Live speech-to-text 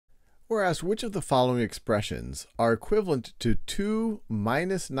We're asked which of the following expressions are equivalent to 2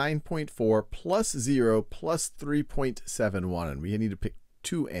 minus 9.4 plus 0 plus 3.71, and we need to pick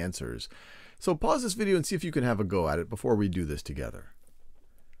two answers. So pause this video and see if you can have a go at it before we do this together.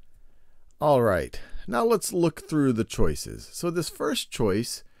 All right, now let's look through the choices. So this first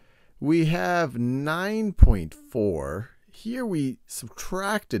choice, we have 9.4. Here we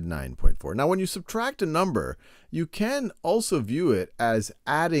subtracted 9.4. Now when you subtract a number, you can also view it as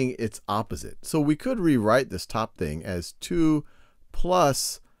adding its opposite. So we could rewrite this top thing as 2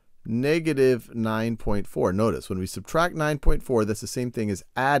 plus negative 9.4. Notice when we subtract 9.4, that's the same thing as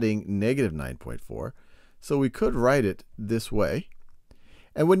adding negative 9.4. So we could write it this way.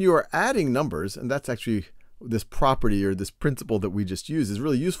 And when you are adding numbers, and that's actually this property or this principle that we just used is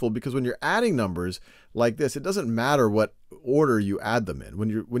really useful, because when you're adding numbers like this, it doesn't matter what order you add them in.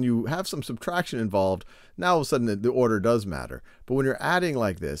 When you have some subtraction involved, now all of a sudden the order does matter. But when you're adding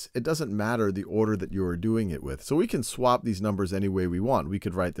like this, it doesn't matter the order that you are doing it with. So we can swap these numbers any way we want. We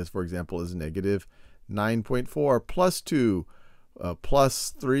could write this, for example, as negative 9.4 plus 2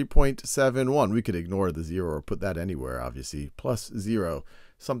 plus 3.71. We could ignore the 0 or put that anywhere, obviously, plus 0,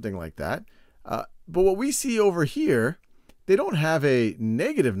 something like that. But what we see over here, they don't have a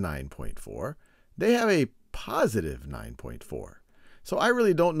negative 9.4. They have a positive 9.4. So I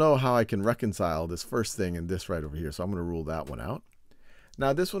really don't know how I can reconcile this first thing and this right over here. So I'm going to rule that one out.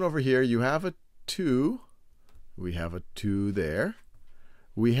 Now this one over here, you have a 2. We have a 2 there.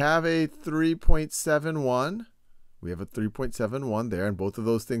 We have a 3.71. We have a 3.71 there, and both of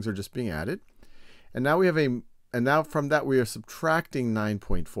those things are just being added. And now we have and now from that we are subtracting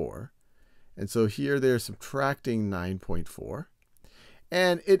 9.4. And so here they're subtracting 9.4.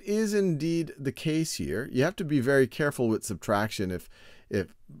 And it is indeed the case here. You have to be very careful with subtraction if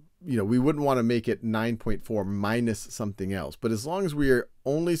we wouldn't want to make it 9.4 minus something else. But as long as we are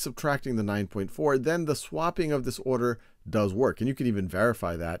only subtracting the 9.4, then the swapping of this order does work. And you can even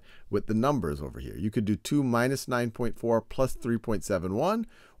verify that with the numbers over here. You could do 2 minus 9.4 plus 3.71,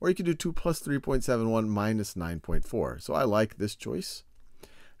 or you could do 2 plus 3.71 minus 9.4. So I like this choice.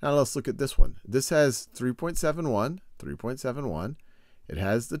 Now let's look at this one. This has 3.71, 3.71. It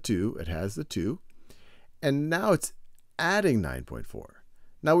has the 2, it has the 2. And now it's adding 9.4.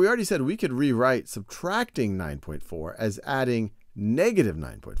 Now we already said we could rewrite subtracting 9.4 as adding negative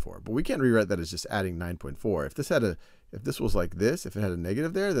 9.4. But we can't rewrite that as just adding 9.4. If this was like this, if it had a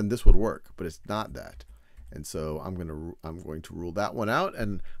negative there, then this would work. But it's not that. And so I'm going to rule that one out.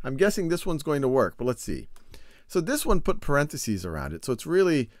 And I'm guessing this one's going to work. But let's see. So this one put parentheses around it. So it's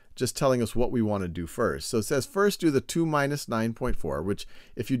really just telling us what we want to do first. So it says first do the 2 minus 9.4, which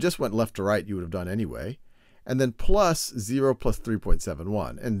if you just went left to right, you would have done anyway. And then plus 0 plus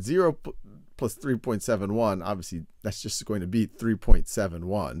 3.71. And 0 plus 3.71, obviously, that's just going to be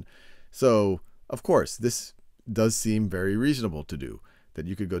 3.71. So, of course, this does seem very reasonable to do, that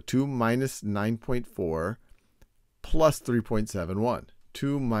you could go 2 minus 9.4 plus 3.71.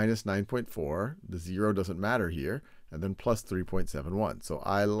 2 minus 9.4, the 0 doesn't matter here, and then plus 3.71. So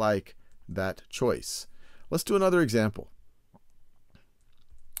I like that choice. Let's do another example.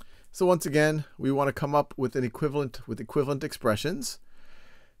 So once again, we want to come up with an equivalent expressions.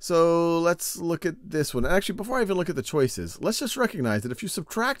 So let's look at this one. Actually, before I even look at the choices, let's just recognize that if you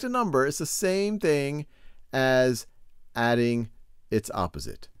subtract a number, it's the same thing as adding its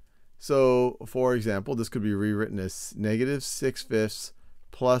opposite. So for example, this could be rewritten as negative 6/5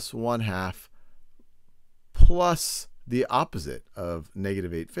 plus 1/2 plus the opposite of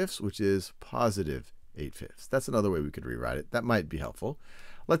negative 8/5, which is positive 8/5. That's another way we could rewrite it. That might be helpful.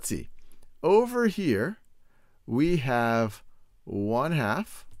 Let's see. Over here, we have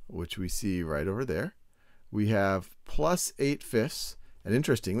 1/2, which we see right over there. We have plus 8/5, and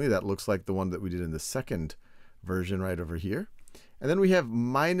interestingly, that looks like the one that we did in the second version right over here. And then we have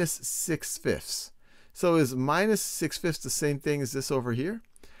minus 6/5. So is minus 6/5 the same thing as this over here?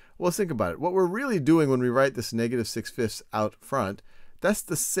 Well, let's think about it. What we're really doing when we write this negative 6/5 out front, that's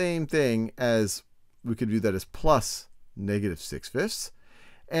the same thing as, we could do that as plus negative 6/5.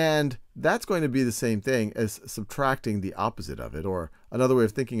 And that's going to be the same thing as subtracting the opposite of it, or another way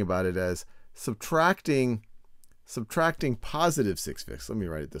of thinking about it as subtracting positive 6/5. Let me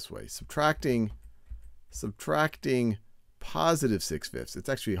write it this way. Subtracting positive 6/5. It's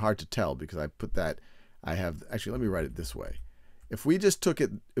actually hard to tell because actually, let me write it this way. If we just took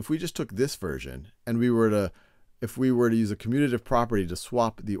this version and if we were to use a commutative property to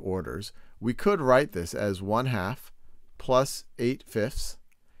swap the orders, we could write this as 1/2 plus 8/5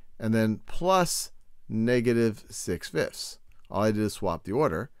 and then plus negative 6/5. All I did is swap the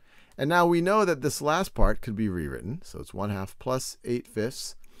order. And now we know that this last part could be rewritten. So it's 1/2 plus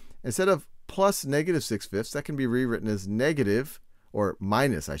 8/5. instead of plus negative 6/5, that can be rewritten as negative, or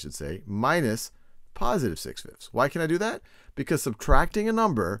minus, I should say, minus positive 6/5. Why can I do that? Because subtracting a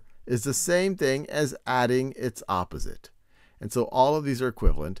number is the same thing as adding its opposite. And so all of these are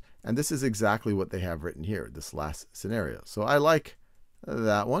equivalent, and this is exactly what they have written here, this last scenario. So I like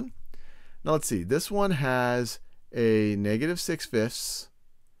that one. Now let's see, this one has a negative 6/5,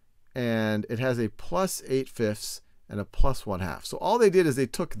 and it has a plus 8/5 and a plus 1/2. So all they did is they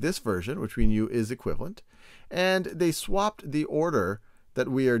took this version, which we knew is equivalent, and they swapped the order that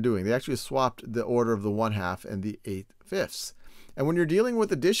we are doing. They actually swapped the order of the 1/2 and the 8/5. And when you're dealing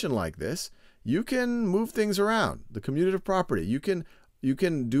with addition like this, you can move things around. The commutative property, you can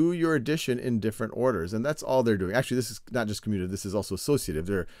do your addition in different orders, and that's all they're doing. Actually, this is not just commutative, this is also associative.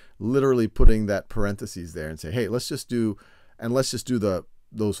 They're literally putting that parentheses there and say, hey, let's just do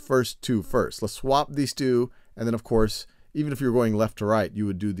those first two first. Let's swap these two, and then of course, even if you're going left to right, you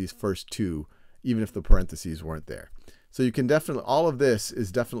would do these first two, even if the parentheses weren't there. So you can definitely, all of this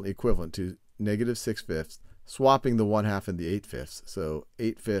is definitely equivalent to negative 6/5, swapping the 1/2 and the 8/5. So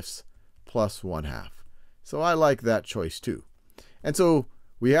 8/5 plus 1/2. So I like that choice too. And so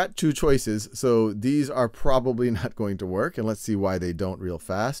we had two choices, so these are probably not going to work, and let's see why they don't real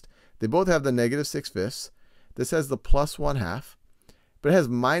fast. They both have the negative 6/5. This has the plus 1/2, but it has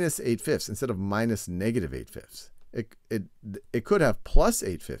minus 8/5 instead of minus negative 8/5. It could have plus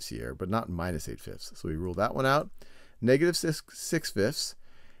 8/5 here, but not minus 8/5. So we rule that one out. Negative 6/5,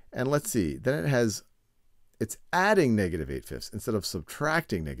 and let's see, then it's adding negative 8/5 instead of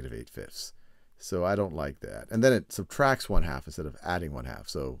subtracting negative 8/5. So I don't like that. And then it subtracts 1/2 instead of adding 1/2.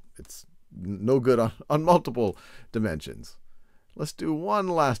 So it's no good on multiple dimensions. Let's do one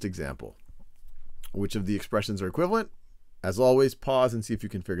last example. Which of the expressions are equivalent? As always, pause and see if you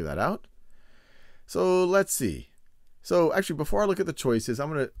can figure that out. So let's see. So actually, before I look at the choices,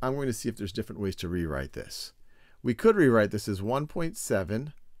 I'm going to see if there's different ways to rewrite this. We could rewrite this as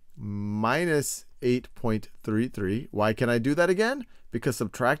 1.7 minus 8.33. Why can I do that again? Because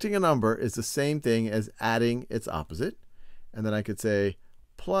subtracting a number is the same thing as adding its opposite. And then I could say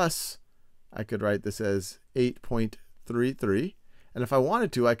plus, I could write this as 8.33. And if I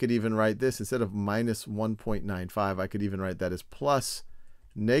wanted to, I could even write this, instead of minus 1.95, I could even write that as plus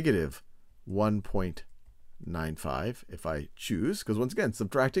negative 1.95 if I choose. Because once again,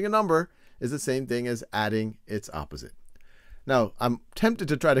 subtracting a number is the same thing as adding its opposite. Now, I'm tempted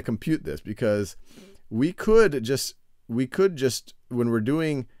to try to compute this, because we could just, when we're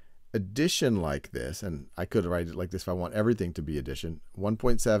doing addition like this, and I could write it like this if I want everything to be addition,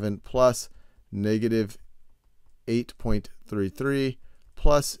 1.7 plus negative 8.33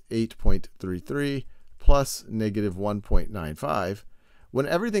 plus 8.33 plus negative 1.95. When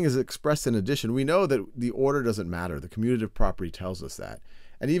everything is expressed in addition, we know that the order doesn't matter. The commutative property tells us that.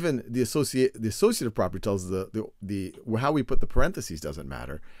 And even the associative property tells us how we put the parentheses doesn't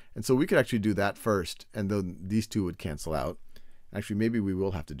matter. And so we could actually do that first, and then these two would cancel out. Actually, maybe we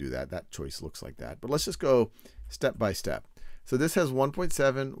will have to do that. That choice looks like that. But let's just go step by step. So this has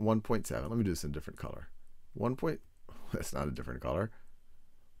 1.7, 1.7. Let me do this in a different color. That's not a different color.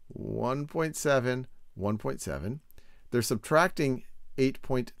 1.7, 1.7. They're subtracting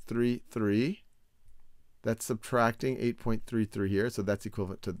 8.33. That's subtracting 8.33 here, so that's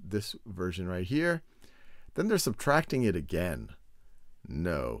equivalent to this version right here. Then they're subtracting it again.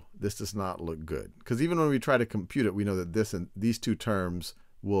 No, this does not look good, because even when we try to compute it, we know that this and these two terms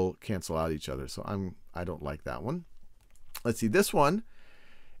will cancel out each other. So I don't like that one. Let's see this one.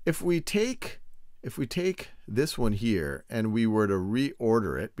 If we take this one here and we were to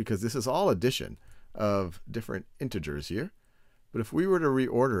reorder it, because this is all addition of different integers here, but if we were to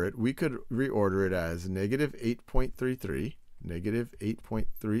reorder it, we could reorder it as negative 8.33, negative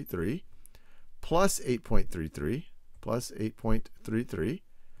 8.33, plus 8.33, plus 8.33,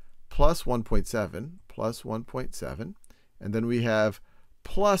 plus 1.7, plus 1.7, and then we have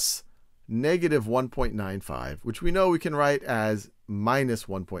plus negative 1.95, which we know we can write as minus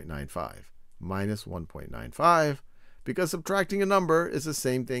 1.95, minus 1.95, because subtracting a number is the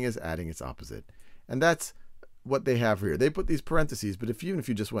same thing as adding its opposite. And that's what they have here. They put these parentheses, but if you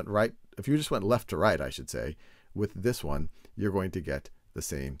just went left to right, I should say, with this one, you're going to get the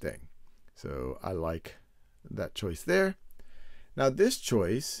same thing. So I like that choice there. Now this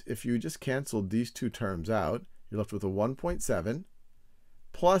choice, if you just canceled these two terms out, you're left with a 1.7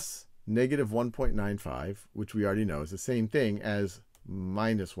 plus negative 1.95, which we already know is the same thing as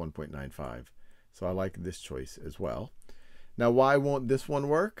minus 1.95. So I like this choice as well. Now why won't this one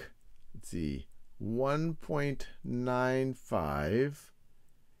work? Let's see. 1.95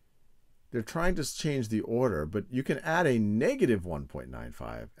 they're trying to change the order, but you can add a negative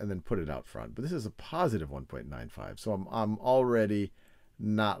 1.95 and then put it out front. But this is a positive 1.95, so I'm already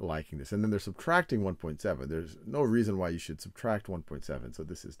not liking this. And then they're subtracting 1.7. There's no reason why you should subtract 1.7, so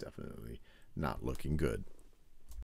this is definitely not looking good.